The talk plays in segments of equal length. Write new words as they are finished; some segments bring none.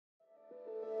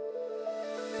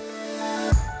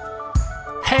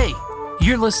Hey,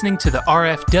 you're listening to the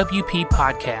RFWP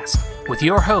podcast with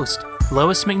your host,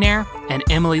 Lois McNair and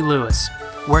Emily Lewis,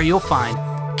 where you'll find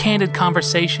candid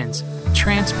conversations,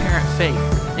 transparent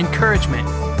faith, encouragement,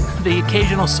 the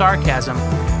occasional sarcasm,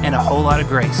 and a whole lot of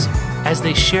grace as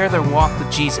they share their walk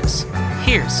with Jesus.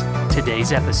 Here's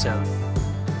today's episode.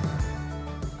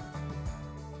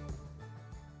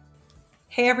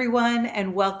 Hey everyone,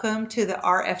 and welcome to the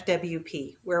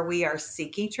RFWP, where we are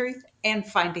seeking truth and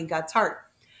finding God's heart.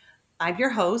 I'm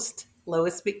your host,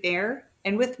 Lois McNair,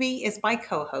 and with me is my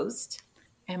co-host,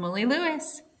 Emily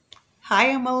Lewis. Hi,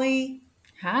 Emily.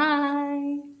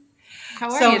 Hi. How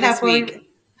are you this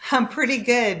week? I'm pretty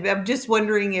good. I'm just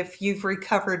wondering if you've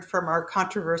recovered from our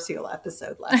controversial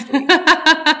episode last week.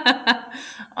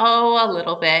 Oh, a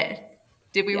little bit.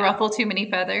 Did we ruffle too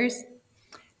many feathers?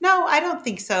 No, I don't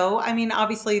think so. I mean,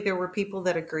 obviously there were people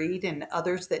that agreed and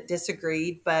others that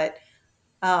disagreed, but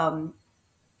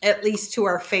at least to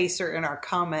our face or in our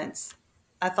comments,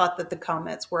 I thought that the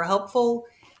comments were helpful,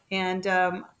 and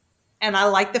I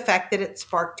like the fact that it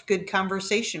sparked good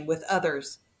conversation with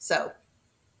others. So,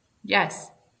 yes,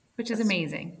 which is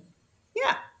amazing.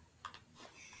 Yeah.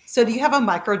 So, do you have a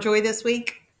micro joy this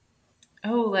week?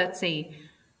 Oh, let's see.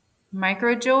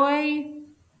 Micro joy.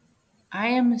 I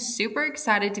am super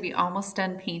excited to be almost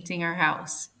done painting our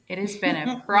house. It has been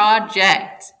a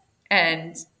project,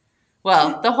 and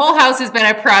well, the whole house has been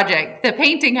a project. The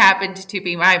painting happened to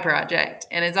be my project,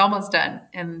 and it's almost done.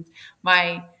 And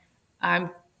I'm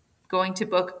going to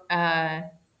book a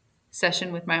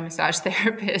session with my massage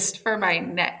therapist for my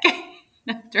neck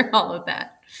after all of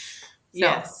that. So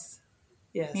Yes.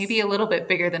 maybe a little bit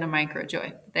bigger than a micro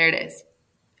joy. There it is.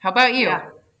 How about you?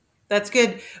 Yeah. That's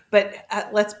good. But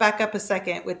let's back up a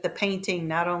second with the painting,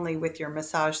 not only with your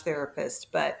massage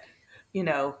therapist, but,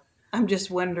 I'm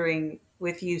just wondering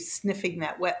with you sniffing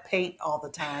that wet paint all the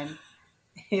time,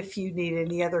 if you need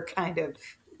any other kind of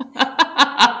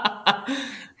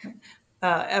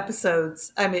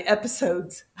episodes. No. Where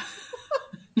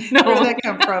did that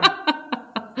come from?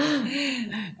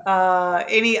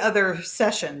 Any other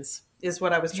sessions is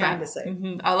what I was trying to say.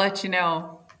 Mm-hmm. I'll let you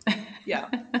know. Yeah,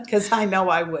 because I know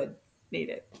I would need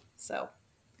it. So,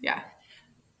 yeah.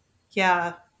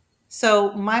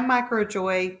 So my micro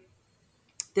joy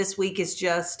this week is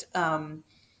just I'm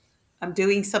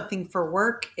doing something for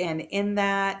work, and in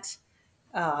that,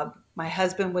 my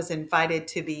husband was invited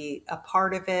to be a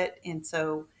part of it, and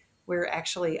so we're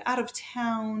actually out of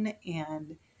town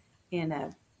and in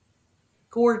a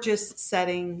gorgeous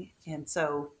setting, and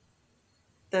so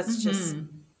that's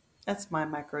that's my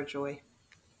micro joy.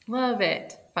 Love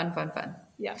it. Fun.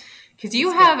 Yeah. Because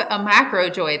you have a macro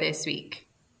joy this week.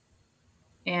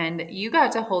 And you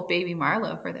got to hold baby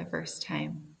Marlo for the first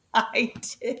time. I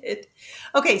did.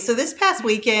 Okay, so this past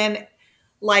weekend,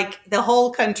 like the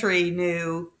whole country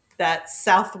knew that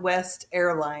Southwest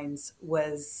Airlines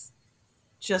was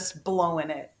just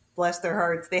blowing it. Bless their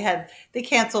hearts. They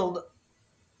canceled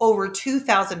over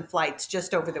 2,000 flights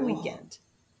just over the weekend.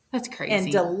 That's crazy.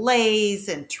 And delays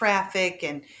and traffic.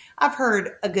 And I've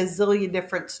heard a gazillion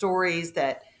different stories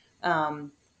that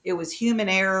it was human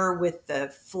error with the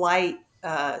flight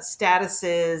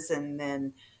statuses. And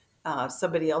then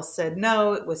somebody else said,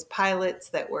 no, it was pilots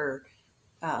that were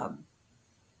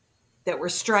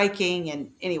striking.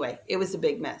 And anyway, it was a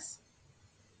big mess.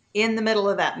 In the middle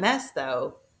of that mess,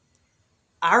 though,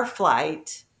 our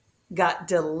flight got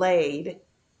delayed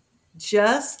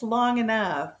just long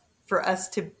enough for us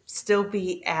to still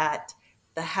be at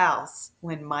the house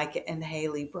when Micah and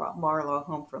Haley brought Marlo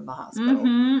home from the hospital.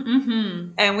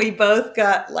 And we both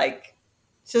got like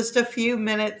just a few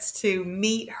minutes to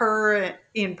meet her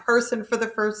in person for the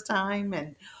first time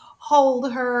and hold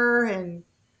her. And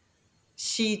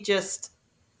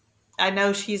I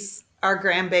know she's our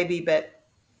grandbaby, but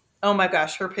oh my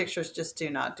gosh, her pictures just do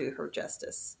not do her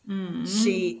justice.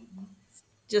 She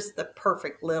just the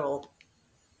perfect little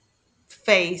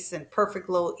face and perfect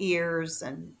little ears,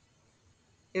 and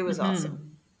it was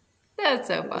awesome. That's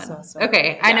so fun. Awesome.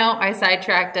 Okay, I know I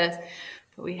sidetracked us,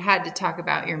 but we had to talk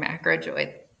about your macro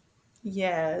joy.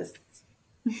 Yes.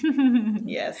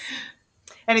 Yes.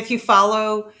 And if you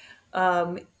follow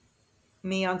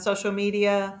me on social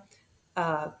media,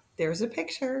 there's a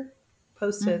picture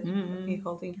posted of me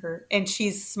holding her, and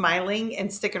she's smiling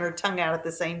and sticking her tongue out at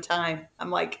the same time. I'm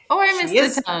like, oh, I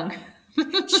missed the tongue.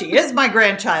 She is my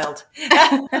grandchild.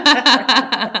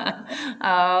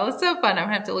 Oh, so fun. I'm going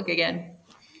to have to look again.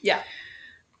 Yeah.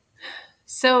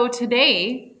 So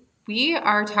today we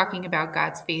are talking about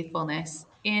God's faithfulness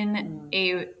in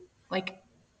a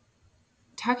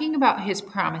talking about his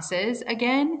promises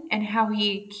again and how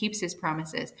he keeps his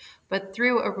promises, but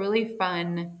through a really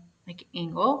fun like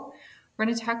angle. We're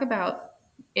going to talk about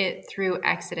it through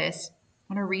Exodus.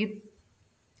 I want to read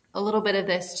a little bit of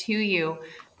this to you,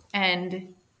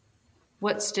 and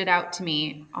what stood out to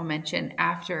me, I'll mention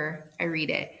after I read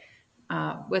it.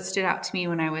 What stood out to me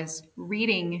when I was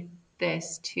reading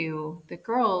this to the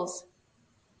girls.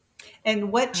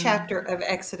 And what chapter of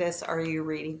Exodus are you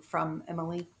reading from,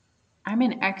 Emily? I'm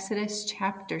in Exodus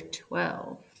chapter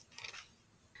 12.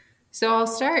 So I'll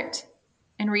start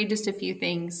and read just a few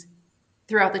things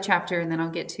throughout the chapter, and then I'll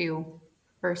get to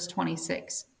verse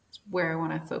 26, where I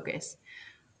want to focus.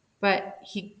 But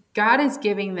God is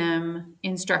giving them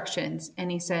instructions,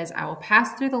 and he says, I will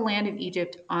pass through the land of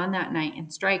Egypt on that night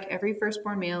and strike every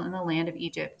firstborn male in the land of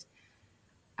Egypt.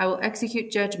 I will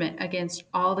execute judgment against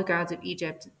all the gods of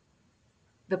Egypt.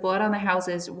 The blood on the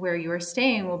houses where you are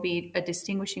staying will be a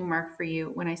distinguishing mark for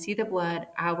you. When I see the blood,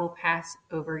 I will pass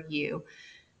over you.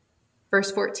 Verse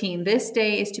 14, this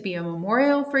day is to be a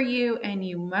memorial for you, and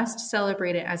you must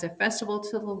celebrate it as a festival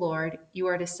to the Lord. You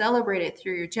are to celebrate it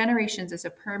through your generations as a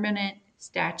permanent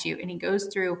statute. And he goes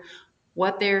through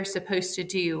what they're supposed to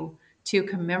do to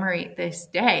commemorate this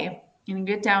day. And you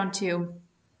get down to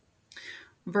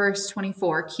verse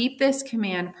 24, keep this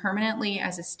command permanently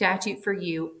as a statute for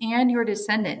you and your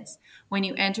descendants when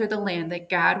you enter the land that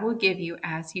God will give you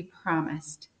as he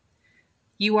promised.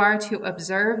 You are to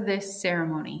observe this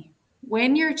ceremony.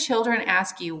 When your children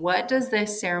ask you, what does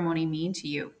this ceremony mean to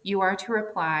you? You are to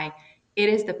reply, it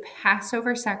is the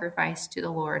Passover sacrifice to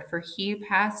the Lord, for he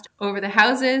passed over the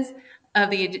houses of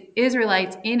the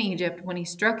Israelites in Egypt when he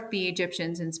struck the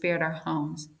Egyptians and spared our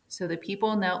homes. So the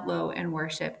people knelt low and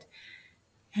worshiped.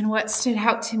 And what stood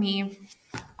out to me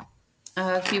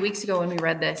a few weeks ago when we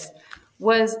read this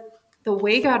was the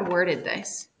way God worded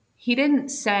this. He didn't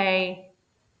say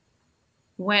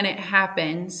when it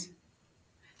happens.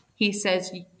 He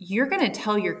says, you're going to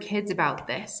tell your kids about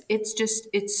this.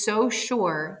 It's so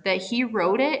sure that he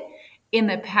wrote it in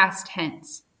the past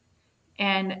tense.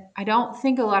 And I don't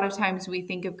think a lot of times we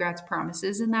think of God's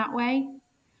promises in that way.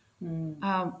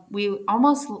 We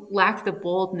almost lack the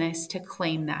boldness to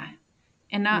claim that.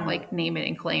 And not like name it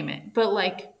and claim it, but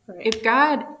like if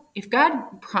God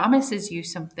promises you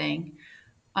something,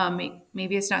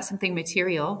 maybe it's not something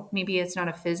material, maybe it's not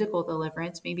a physical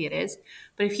deliverance, maybe it is,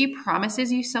 but if he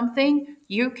promises you something,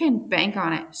 you can bank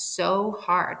on it so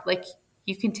hard. Like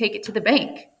you can take it to the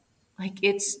bank. Like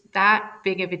it's that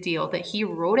big of a deal that he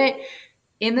wrote it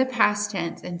in the past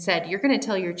tense and said, you're going to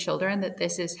tell your children that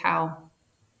this is how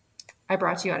I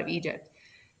brought you out of Egypt.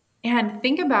 And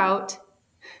think about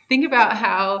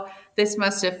how this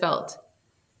must have felt.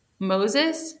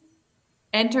 Moses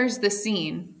enters the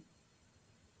scene,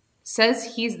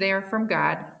 says he's there from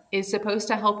God, is supposed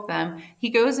to help them. He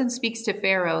goes and speaks to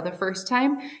Pharaoh the first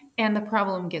time, and the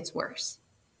problem gets worse.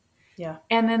 Yeah.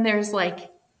 And then there's like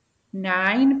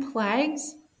 9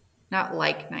 plagues. Not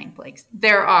like 9 plagues.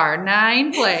 There are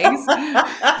 9 plagues.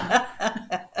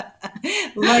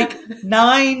 Like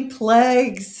 9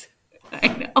 plagues. I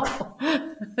know.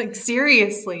 Like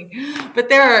seriously. But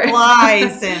there are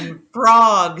flies and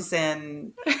frogs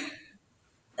and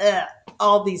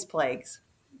all these plagues.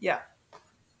 Yeah.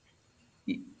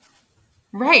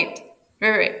 Right.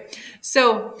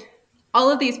 So all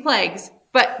of these plagues,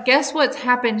 but guess what's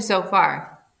happened so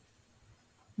far?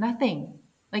 Nothing.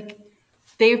 Like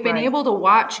they've been able to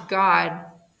watch God.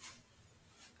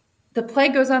 The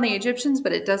plague goes on the Egyptians,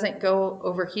 but it doesn't go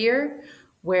over here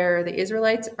where the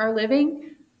Israelites are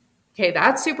living. Okay,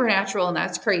 that's supernatural and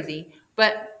that's crazy,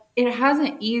 but it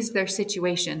hasn't eased their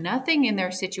situation. Nothing in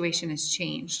their situation has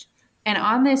changed. And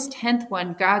on this 10th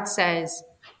one, God says,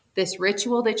 this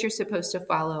ritual that you're supposed to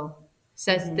follow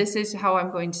says, this is how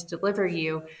I'm going to deliver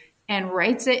you, and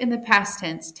writes it in the past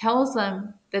tense, tells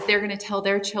them that they're going to tell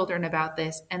their children about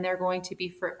this, and they're going to be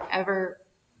forever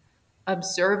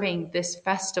observing this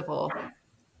festival.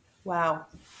 Wow.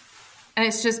 And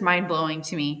it's just mind-blowing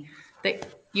to me that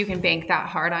you can bank that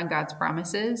hard on God's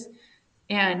promises.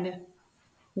 And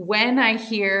when I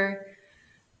hear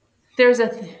there's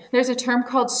a term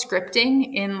called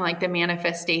scripting in like the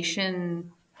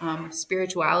manifestation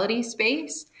spirituality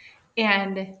space,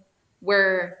 and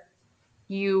where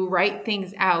you write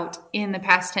things out in the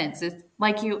past tense. It's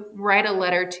like you write a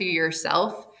letter to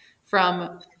yourself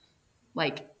from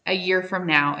like a year from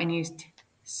now, and you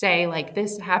say like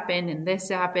this happened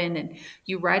and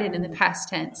you write it in the past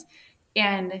tense.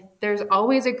 And there's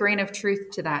always a grain of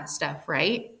truth to that stuff,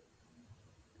 right?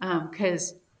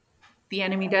 Because the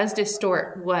enemy does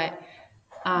distort what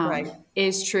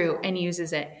is true and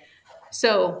uses it.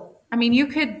 So I mean, you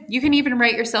can even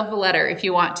write yourself a letter if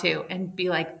you want to and be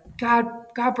like, God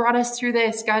brought us through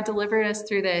this. God delivered us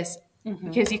through this,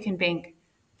 because you can bank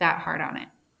that hard on it.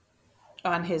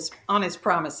 On his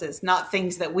promises, not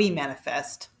things that we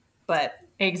manifest, but on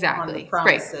the Exactly. Right.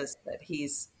 promises that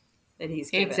he's given.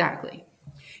 Exactly.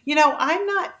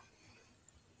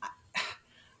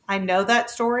 I know that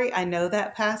story. I know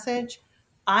that passage.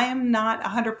 I am not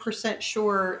 100%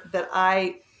 sure that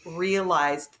I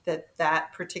realized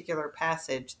that particular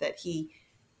passage that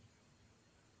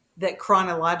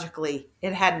chronologically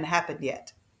it hadn't happened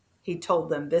yet. He told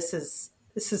them this is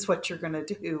what you're going to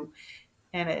do,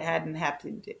 and it hadn't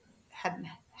happened. Had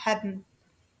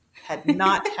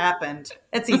not happened.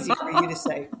 That's easy for you to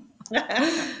say.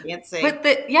 I can't say. But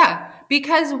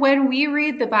because when we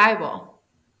read the Bible,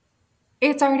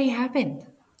 it's already happened.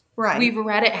 Right. We've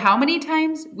read it how many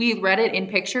times? We read it in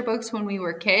picture books when we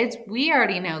were kids. We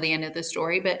already know the end of the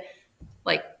story, but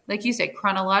like you said,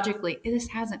 chronologically, this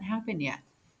hasn't happened yet.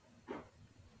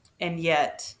 And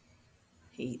yet,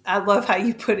 I love how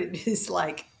you put it. Is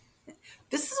like,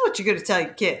 this is what you're going to tell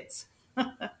your kids.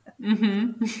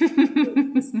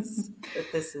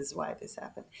 This is why this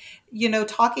happened.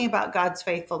 Talking about God's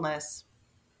faithfulness,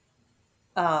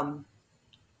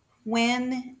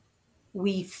 when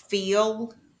we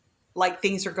feel like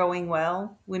things are going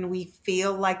well, when we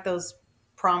feel like those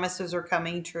promises are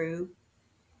coming true,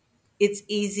 it's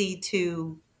easy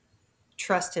to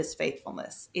trust his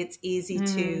faithfulness. It's easy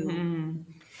to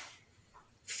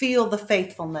feel the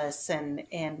faithfulness and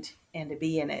to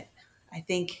be in it. I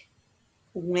think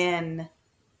when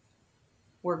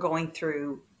we're going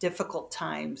through difficult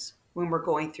times, when we're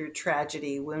going through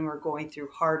tragedy, when we're going through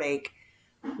heartache,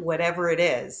 whatever it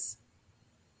is,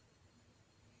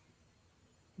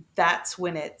 that's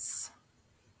when it's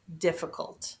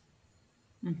difficult,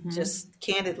 just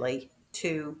candidly,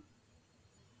 to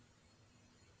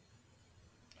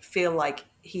feel like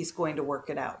he's going to work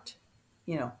it out,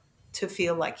 to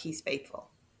feel like he's faithful.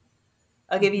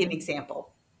 I'll give you an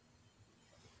example.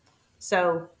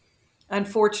 So,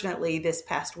 unfortunately, this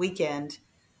past weekend,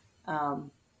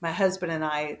 my husband and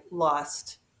I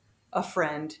lost a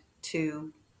friend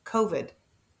to COVID.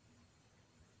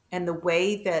 And the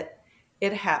way that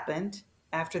it happened,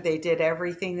 after they did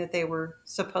everything that they were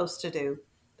supposed to do,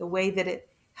 the way that it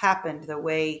happened, the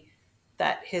way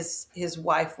that his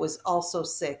wife was also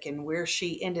sick, and where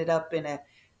she ended up in a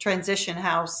transition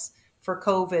house for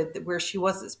COVID where she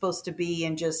wasn't supposed to be,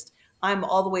 and just, I'm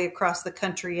all the way across the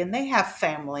country and they have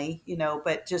family,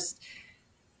 but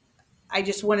I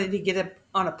just wanted to get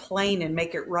on a plane and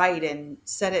make it right and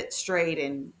set it straight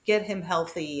and get him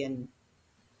healthy. And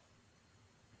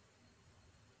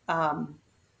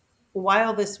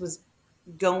while this was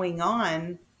going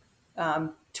on,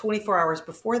 24 hours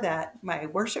before that, my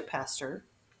worship pastor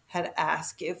had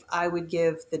asked if I would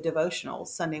give the devotional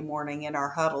Sunday morning in our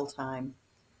huddle time.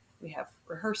 We have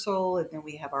rehearsal, and then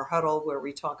we have our huddle where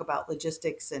we talk about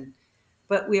logistics,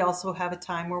 but we also have a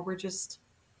time where we're just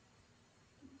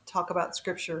talk about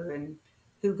scripture and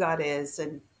who God is.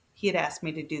 And he had asked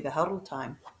me to do the huddle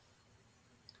time.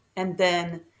 And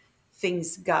then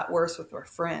things got worse with our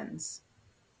friends.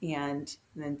 And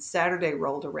then Saturday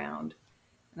rolled around,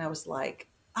 and I was like,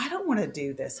 I don't want to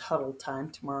do this huddle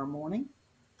time tomorrow morning.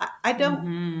 I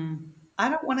don't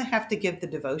want to have to give the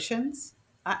devotions.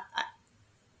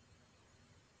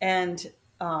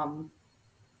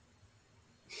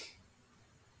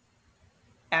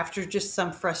 After just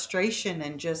some frustration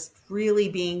and just really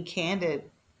being candid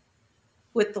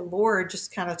with the Lord,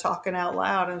 just kind of talking out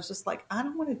loud, I was just like, I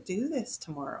don't want to do this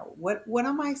tomorrow. What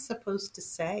am I supposed to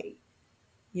say?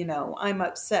 I'm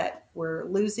upset. We're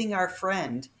losing our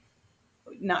friend.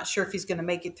 Not sure if he's going to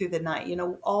make it through the night.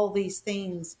 All these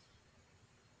things.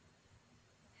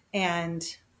 And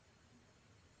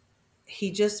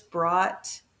he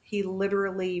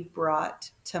literally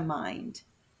brought to mind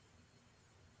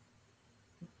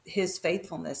his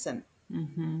faithfulness and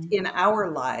in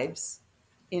our lives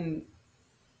in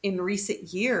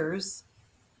recent years.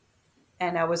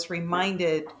 And I was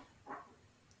reminded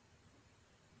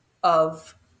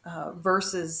of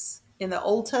verses in the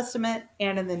Old Testament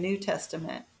and in the New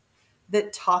Testament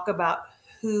that talk about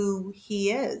who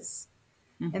he is.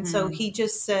 And so he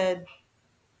just said,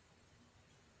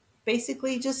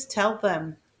 basically, just tell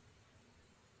them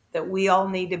that we all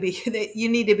need to be, that you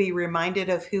need to be reminded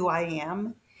of who I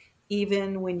am,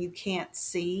 even when you can't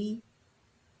see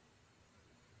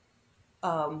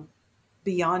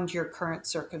beyond your current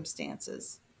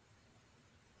circumstances.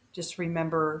 Just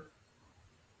remember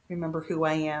who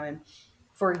I am. And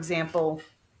for example,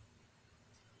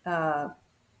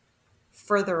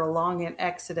 further along in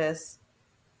Exodus,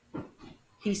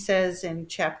 he says in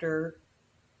chapter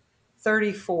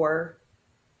 34,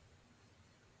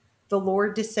 the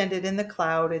Lord descended in the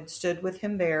cloud and stood with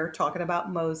him there, talking about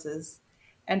Moses,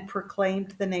 and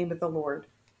proclaimed the name of the Lord.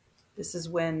 This is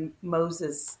when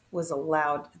Moses was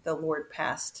allowed, the Lord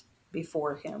passed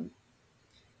before him.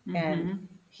 And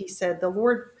he said, the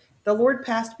Lord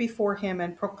passed before him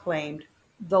and proclaimed,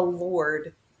 the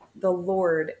Lord,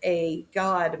 a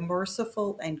God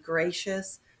merciful and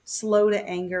gracious, slow to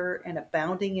anger and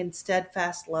abounding in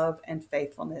steadfast love and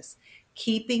faithfulness,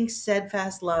 keeping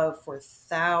steadfast love for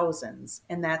thousands,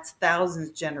 and that's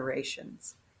thousands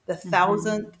generations, the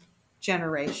thousandth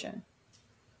generation.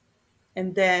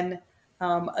 And then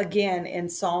again in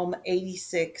Psalm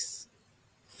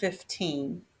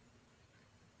 86:15,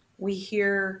 we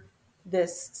hear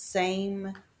this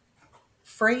same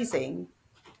phrasing.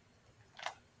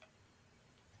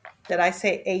 Did I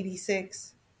say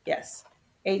 86? Yes,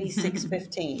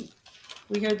 86:15.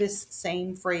 We hear this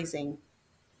same phrasing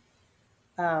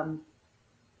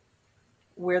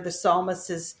where the psalmist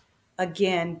is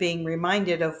again being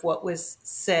reminded of what was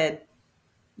said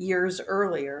years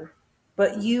earlier.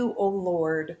 But you, O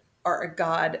Lord, are a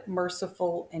God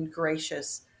merciful and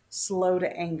gracious, slow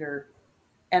to anger,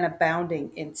 and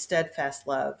abounding in steadfast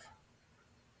love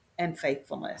and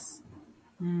faithfulness.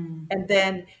 And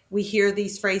then we hear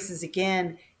these phrases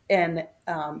again in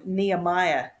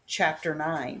Nehemiah chapter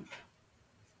 9,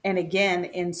 and again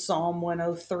in Psalm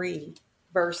 103,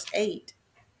 verse 8.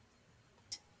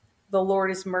 The Lord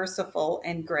is merciful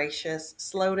and gracious,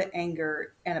 slow to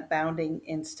anger, and abounding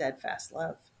in steadfast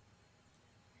love.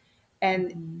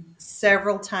 And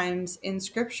several times in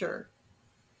Scripture,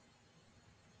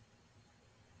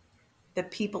 the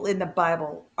people in the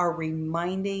Bible are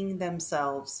reminding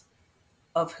themselves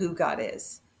of who God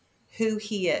is, who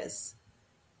He is,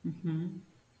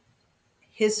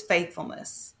 His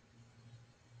faithfulness.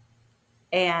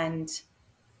 And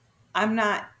I'm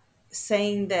not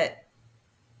saying that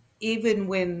even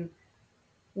when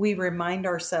we remind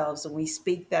ourselves and we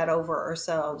speak that over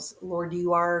ourselves, Lord,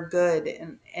 you are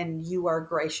good and you are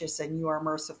gracious and you are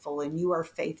merciful and you are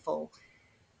faithful,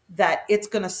 that it's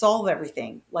going to solve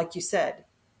everything. Like you said,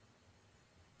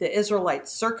 the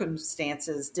Israelites'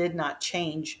 circumstances did not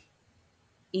change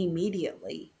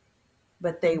immediately,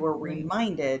 but they were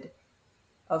reminded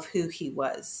of who He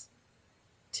was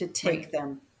to take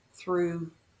them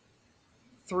through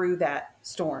that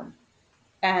storm.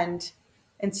 And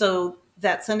so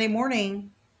that Sunday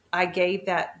morning, I gave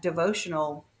that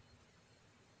devotional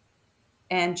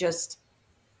and just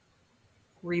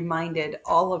reminded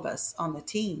all of us on the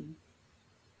team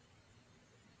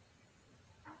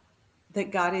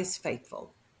that God is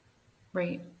faithful.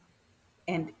 Right.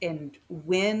 And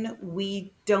when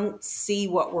we don't see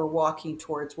what we're walking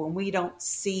towards, when we don't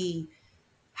see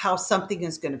how something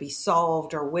is going to be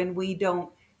solved, or when we don't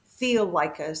feel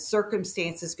like a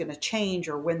circumstance is going to change,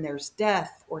 or when there's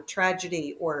death or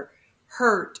tragedy or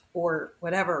hurt or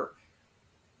whatever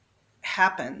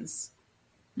happens.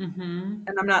 And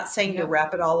I'm not saying to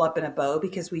wrap it all up in a bow,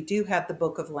 because we do have the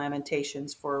Book of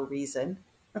Lamentations for a reason,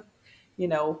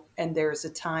 and there's a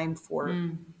time for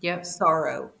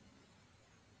sorrow.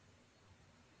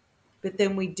 But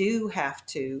then we do have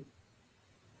to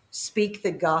speak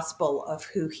the gospel of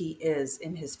who He is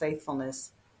in His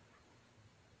faithfulness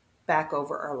back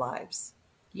over our lives.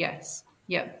 Yes.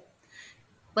 Yep.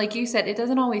 Like you said, it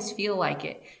doesn't always feel like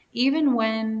it. Even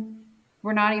when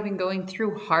we're not even going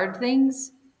through hard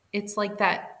things, it's like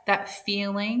that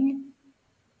feeling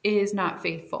is not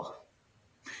faithful.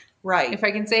 Right. If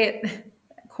I can say it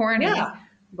corny. Yeah.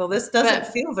 Well, this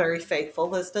doesn't feel very faithful.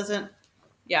 This doesn't.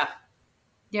 Yeah.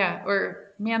 Yeah.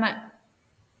 Or, man,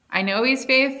 I know He's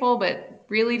faithful, but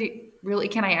really,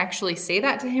 can I actually say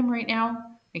that to Him right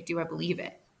now? Like, do I believe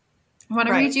it? I want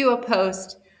to read you a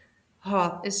post.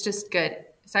 Oh, it's just good.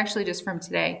 It's actually just from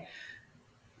today.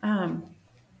 I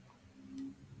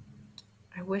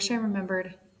wish I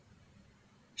remembered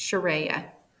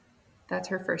Sharia. That's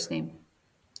her first name.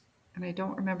 And I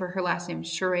don't remember her last name.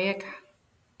 Sharia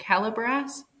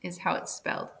Calabras is how it's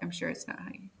spelled. I'm sure it's not how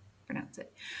you pronounce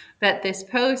it. But this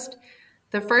post,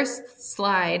 the first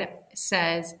slide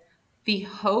says, the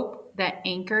hope that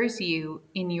anchors you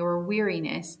in your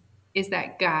weariness is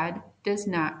that God does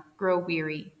not grow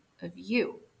weary of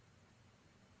you.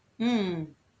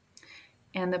 And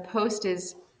the post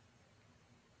is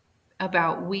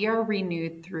about, we are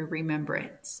renewed through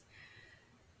remembrance.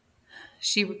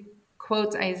 She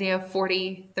quotes Isaiah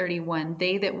 40:31.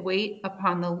 They that wait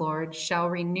upon the Lord shall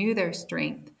renew their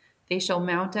strength. They shall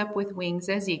mount up with wings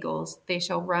as eagles. They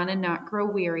shall run and not grow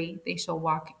weary. They shall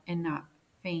walk and not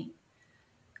faint.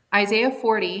 Isaiah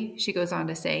 40, she goes on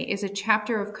to say, is a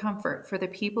chapter of comfort for the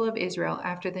people of Israel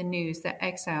after the news that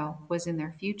exile was in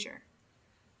their future.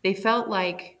 They felt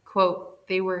like, quote,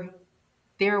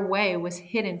 their way was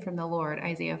hidden from the Lord,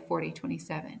 Isaiah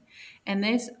 40:27. And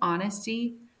this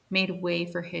honesty made way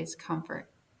for his comfort.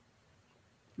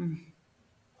 I'm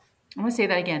going to say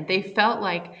that again. They felt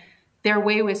like their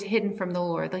way was hidden from the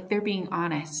Lord, like they're being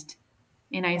honest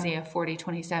in Isaiah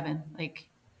 40:27. Like,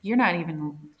 you're not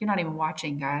even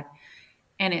watching, God.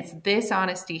 And it's this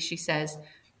honesty, she says,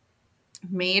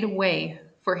 made way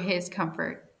for his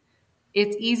comfort.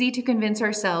 It's easy to convince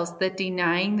ourselves that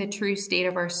denying the true state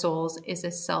of our souls is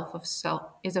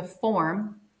a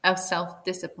form of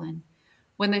self-discipline.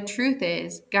 When the truth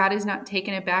is, God is not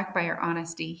taken aback by our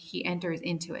honesty, he enters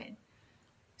into it.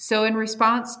 So in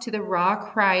response to the raw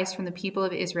cries from the people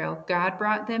of Israel, God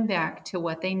brought them back to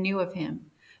what they knew of him.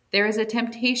 There is a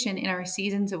temptation in our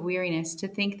seasons of weariness to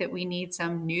think that we need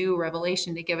some new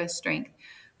revelation to give us strength.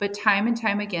 But time and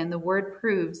time again, the word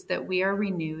proves that we are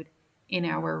renewed in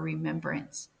our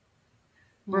remembrance.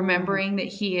 Remembering that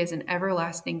he is an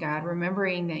everlasting God,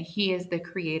 remembering that he is the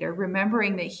creator,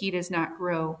 remembering that he does not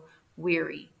grow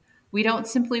weary. We don't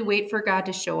simply wait for God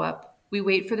to show up. We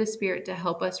wait for the Spirit to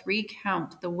help us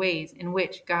recount the ways in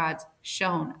which God's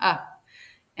shown up.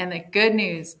 And the good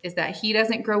news is that he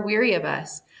doesn't grow weary of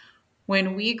us.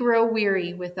 When we grow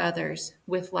weary with others,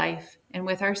 with life, and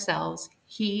with ourselves,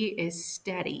 he is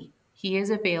steady. He is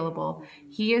available.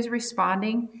 He is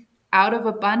responding out of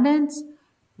abundance,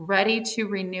 ready to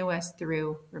renew us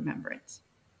through remembrance.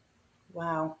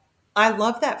 Wow. I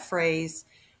love that phrase,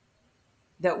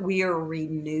 that we are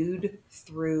renewed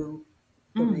through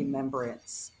the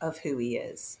remembrance of who he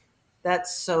is.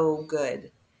 That's so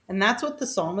good. And that's what the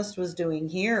psalmist was doing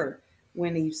here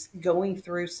when he's going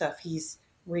through stuff. He's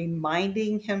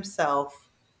reminding himself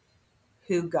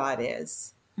who God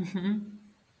is.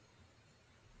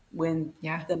 When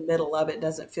the middle of it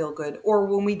doesn't feel good, or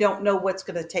when we don't know what's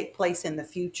going to take place in the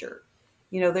future.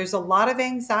 There's a lot of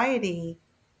anxiety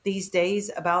these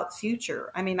days about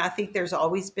future. I mean, I think there's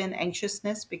always been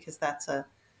anxiousness because that's a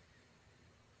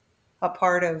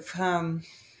part of, I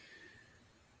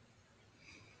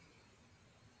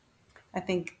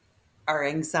think our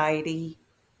anxiety,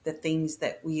 the things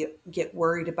that we get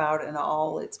worried about and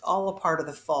all, it's all a part of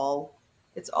the fall.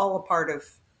 It's all a part of,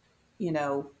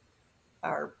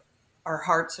 our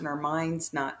hearts and our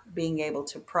minds not being able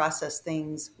to process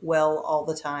things well all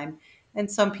the time. And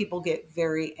some people get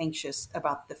very anxious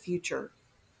about the future.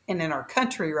 And in our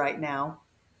country right now,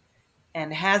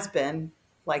 and has been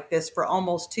like this for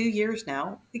almost 2 years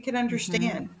now, we can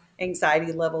understand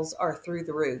anxiety levels are through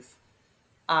the roof.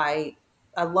 I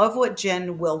love what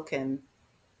Jen Wilkin,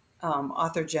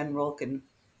 author Jen Wilkin,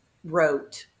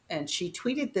 wrote. And she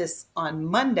tweeted this on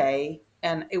Monday.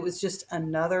 And it was just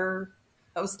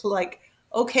I was like,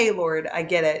 okay, Lord, I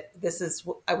get it.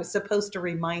 I was supposed to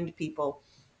remind people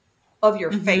of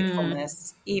your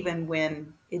faithfulness, even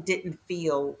when it didn't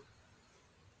feel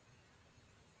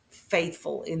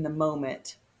faithful in the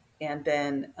moment. And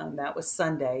then that was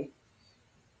Sunday.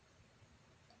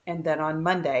 And then on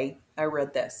Monday, I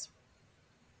read this.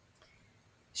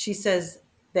 She says,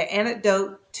 the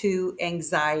antidote to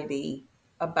anxiety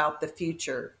about the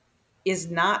future is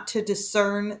not to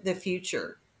discern the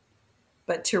future,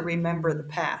 but to remember the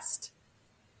past.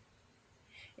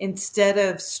 Instead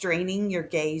of straining your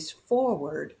gaze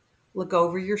forward, look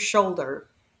over your shoulder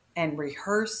and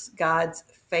rehearse God's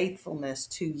faithfulness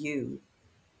to you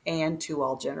and to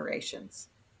all generations.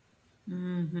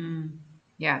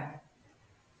 Yeah.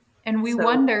 And we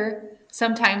wonder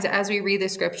sometimes as we read the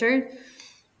scripture,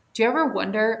 do you ever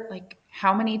wonder like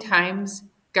how many times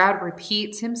God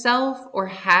repeats himself or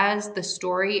has the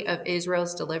story of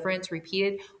Israel's deliverance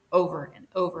repeated over and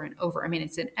over and over? I mean,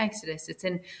 it's in Exodus, it's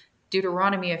in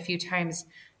Deuteronomy a few times,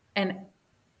 and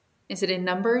is it in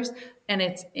Numbers? And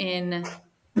it's in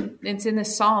the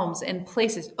Psalms and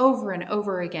places over and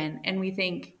over again. And we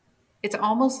think it's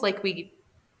almost like when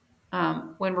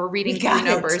we're reading through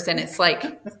Numbers and it's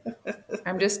like,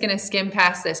 I'm just going to skim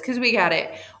past this because we got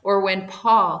it. Or when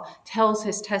Paul tells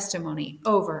his testimony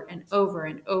over and over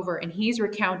and over, and he's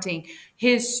recounting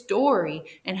his story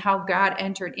and how God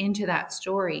entered into that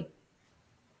story.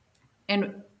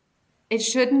 And it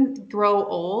shouldn't grow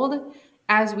old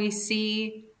as we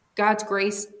see God's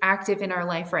grace active in our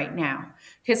life right now.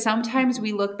 Because sometimes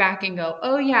we look back and go,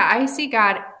 oh yeah, I see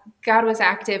God was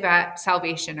active at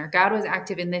salvation, or God was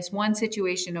active in this one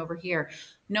situation over here.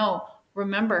 No,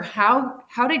 remember, how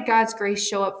did God's grace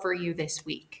show up for you this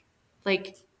week?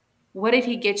 Like, what did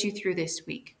he get you through this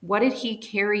week? What did he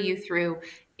carry you through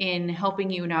in helping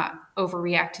you not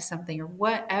overreact to something or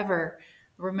whatever.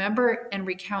 Remember and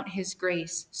recount his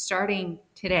grace starting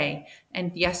today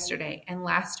and yesterday and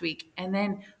last week. And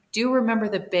then do remember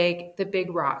the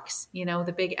big rocks,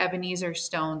 the big Ebenezer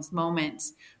stones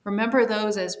moments. Remember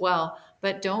those as well,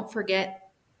 but don't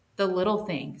forget the little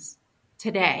things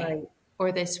today Right.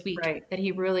 or this week Right. that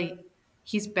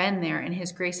he's been there and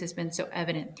his grace has been so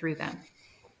evident through them.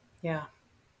 Yeah.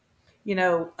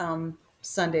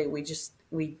 Sunday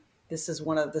this is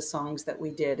one of the songs that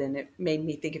we did, and it made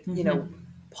me think of,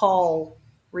 Paul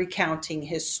recounting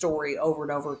his story over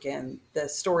and over again, the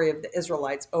story of the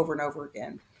Israelites over and over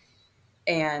again.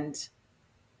 And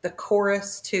the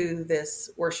chorus to this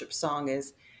worship song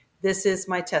is, "This is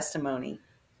my testimony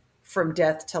from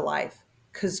death to life.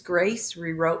 'Cause grace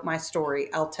rewrote my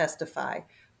story, I'll testify.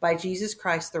 By Jesus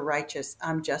Christ the righteous,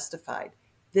 I'm justified.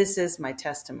 This is my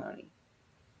testimony."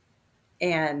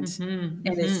 And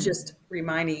it's just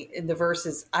reminding in the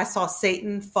verses, "I saw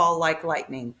Satan fall like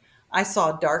lightning. I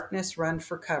saw darkness run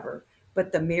for cover.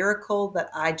 But the miracle that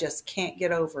I just can't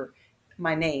get over,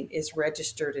 my name is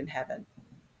registered in heaven.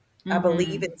 I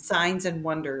believe in signs and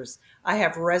wonders. I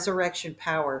have resurrection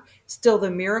power. Still, the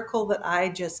miracle that I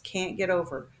just can't get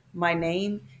over, my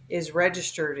name is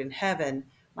registered in heaven.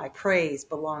 My praise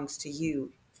belongs to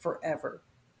you forever.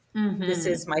 This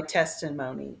is my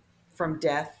testimony from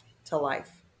death to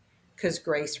life. 'Cause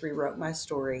grace rewrote my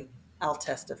story, I'll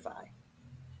testify."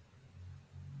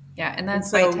 Yeah, and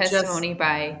that's And my so testimony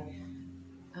by,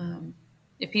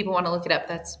 if people want to look it up,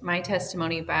 that's My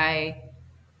Testimony by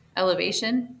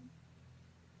Elevation.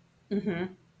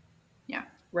 Yeah.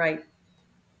 Right.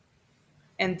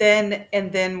 And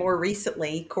then more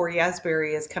recently, Corey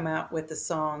Asbury has come out with a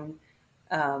song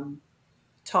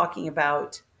talking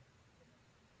about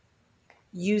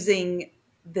using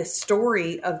the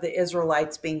story of the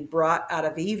Israelites being brought out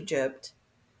of Egypt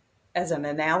as an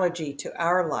analogy to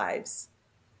our lives.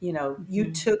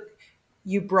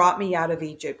 You brought me out of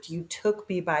Egypt. You took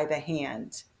me by the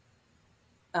hand.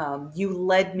 You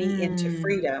led me into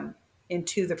freedom,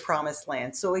 into the promised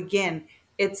land. So again,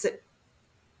 it's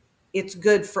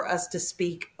good for us to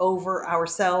speak over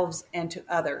ourselves and to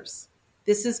others.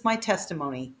 This is my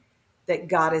testimony that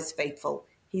God is faithful.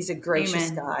 He's a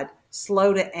gracious Amen. God,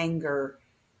 slow to anger.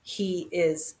 He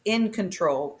is in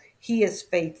control. He is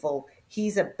faithful.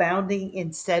 He's abounding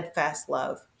in steadfast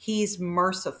love. He's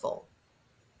merciful.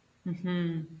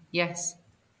 Yes.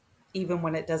 Even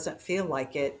when it doesn't feel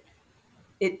like it.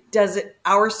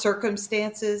 Our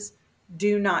circumstances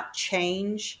do not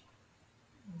change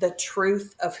the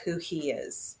truth of who he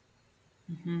is.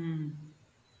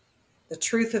 The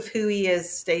truth of who he is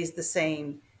stays the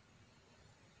same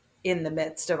in the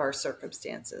midst of our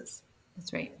circumstances.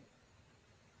 That's right.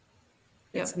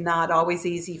 It's not always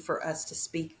easy for us to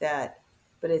speak that,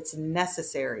 but it's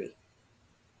necessary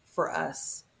for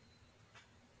us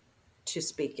to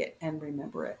speak it and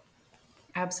remember it.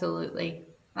 Absolutely.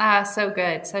 So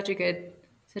good. Such a good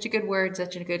word,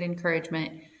 such a good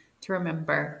encouragement to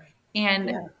remember.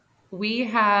 And we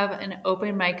have an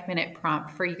open mic minute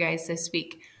prompt for you guys this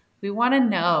week. We want to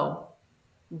know,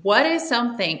 what is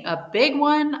something, a big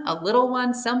one, a little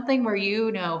one, something where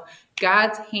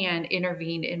God's hand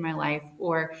intervened in my life,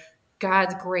 or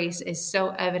God's grace is so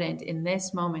evident in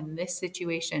this moment, in this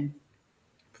situation.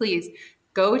 Please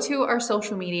go to our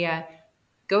social media,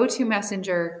 go to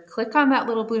Messenger, click on that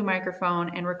little blue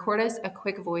microphone and record us a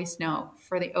quick voice note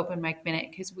for the open mic minute,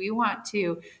 because we want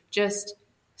to just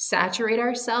saturate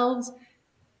ourselves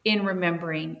in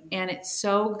remembering. And it's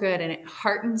so good, and it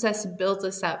heartens us, builds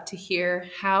us up to hear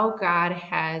how God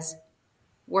has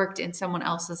worked in someone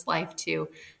else's life too,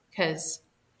 because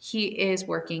he is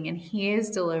working and he is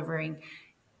delivering.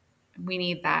 We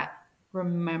need that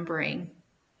remembering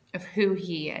of who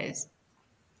he is.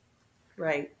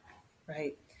 Right.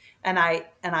 And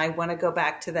I want to go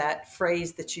back to that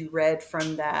phrase that you read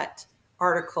from that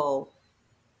article,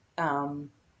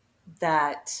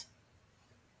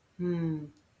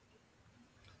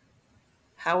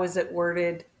 how is it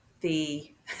worded?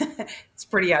 It's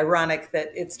pretty ironic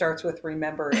that it starts with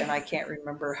remember, and I can't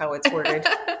remember how it's worded.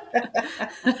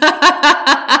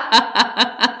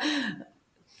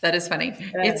 That is funny.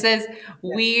 It says,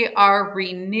 we are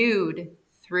renewed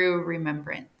through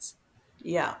remembrance.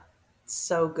 Yeah.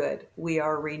 So good. We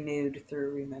are renewed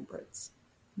through remembrance.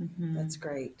 That's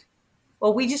great.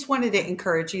 Well, we just wanted to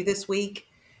encourage you this week.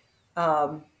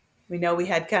 We know we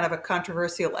had kind of a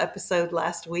controversial episode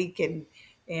last week,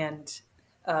 and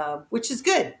which is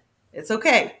good. It's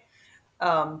okay.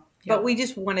 But we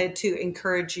just wanted to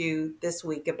encourage you this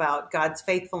week about God's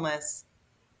faithfulness,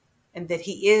 and that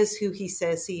he is who he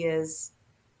says he is.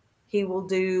 He will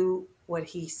do what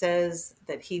he says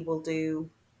that he will do,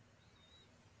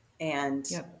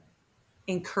 and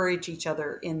encourage each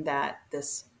other in that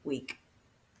this week.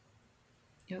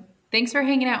 Yep. Thanks for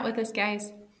hanging out with us,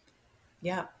 guys.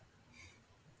 Yeah.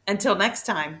 Until next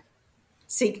time,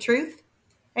 seek truth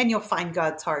and you'll find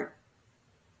God's heart.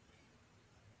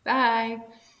 Bye.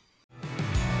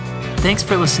 Thanks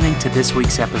for listening to this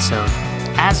week's episode.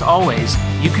 As always,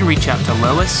 you can reach out to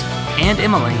Lois and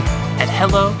Emily at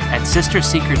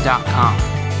hello@sisterseeker.com.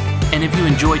 And if you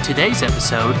enjoyed today's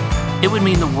episode, it would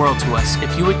mean the world to us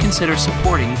if you would consider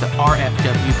supporting the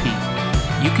RFWP.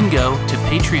 You can go to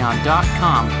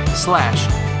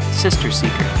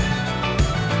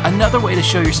patreon.com/sisterseeker. Another way to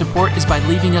show your support is by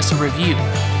leaving us a review.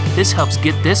 This helps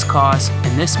get this cause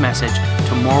and this message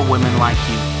to more women like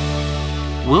you.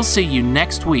 We'll see you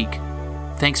next week.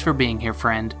 Thanks for being here,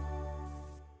 friend.